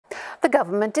The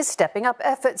government is stepping up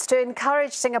efforts to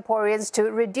encourage Singaporeans to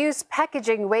reduce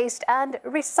packaging waste and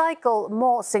recycle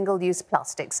more single-use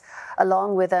plastics.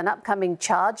 Along with an upcoming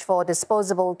charge for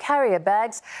disposable carrier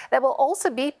bags, there will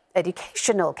also be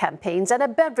educational campaigns and a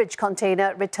beverage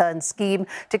container return scheme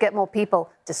to get more people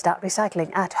to start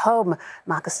recycling at home.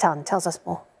 Marcus Tan tells us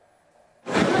more.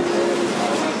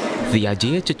 The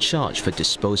idea to charge for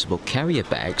disposable carrier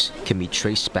bags can be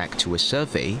traced back to a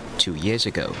survey 2 years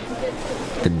ago.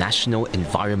 The National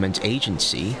Environment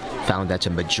Agency found that a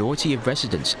majority of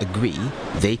residents agree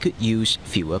they could use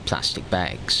fewer plastic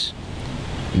bags.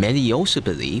 Many also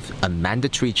believe a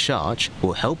mandatory charge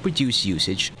will help reduce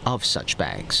usage of such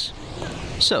bags.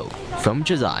 So, from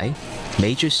July,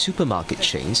 major supermarket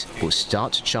chains will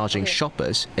start charging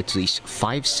shoppers at least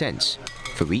 5 cents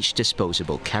for each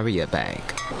disposable carrier bag.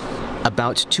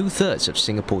 About 2/3 of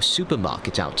Singapore's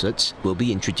supermarket outlets will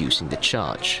be introducing the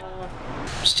charge.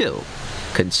 Still,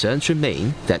 concerns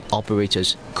remain that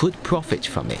operators could profit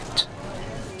from it.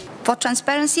 For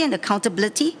transparency and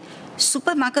accountability,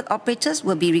 supermarket operators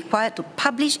will be required to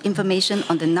publish information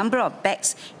on the number of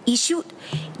bags issued,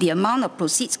 the amount of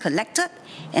proceeds collected,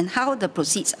 and how the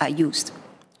proceeds are used.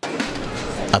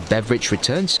 A beverage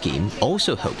return scheme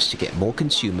also hopes to get more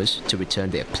consumers to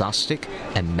return their plastic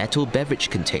and metal beverage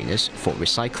containers for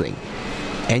recycling.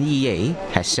 NEA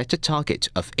has set a target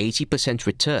of 80%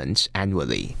 returns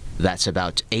annually. That's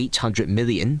about 800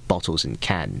 million bottles and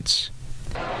cans.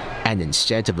 And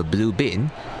instead of a blue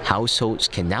bin, households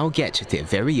can now get their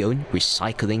very own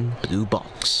recycling blue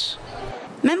box.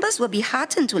 Members will be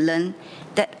heartened to learn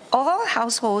that all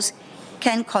households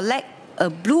can collect a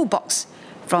blue box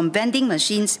from vending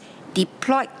machines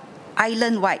deployed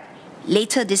island-wide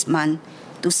later this month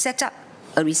to set up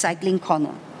a recycling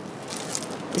corner.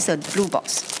 It's a blue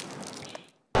box.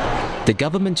 The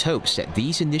government hopes that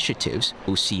these initiatives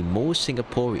will see more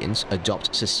Singaporeans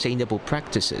adopt sustainable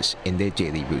practices in their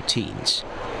daily routines,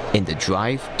 in the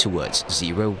drive towards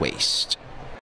zero waste.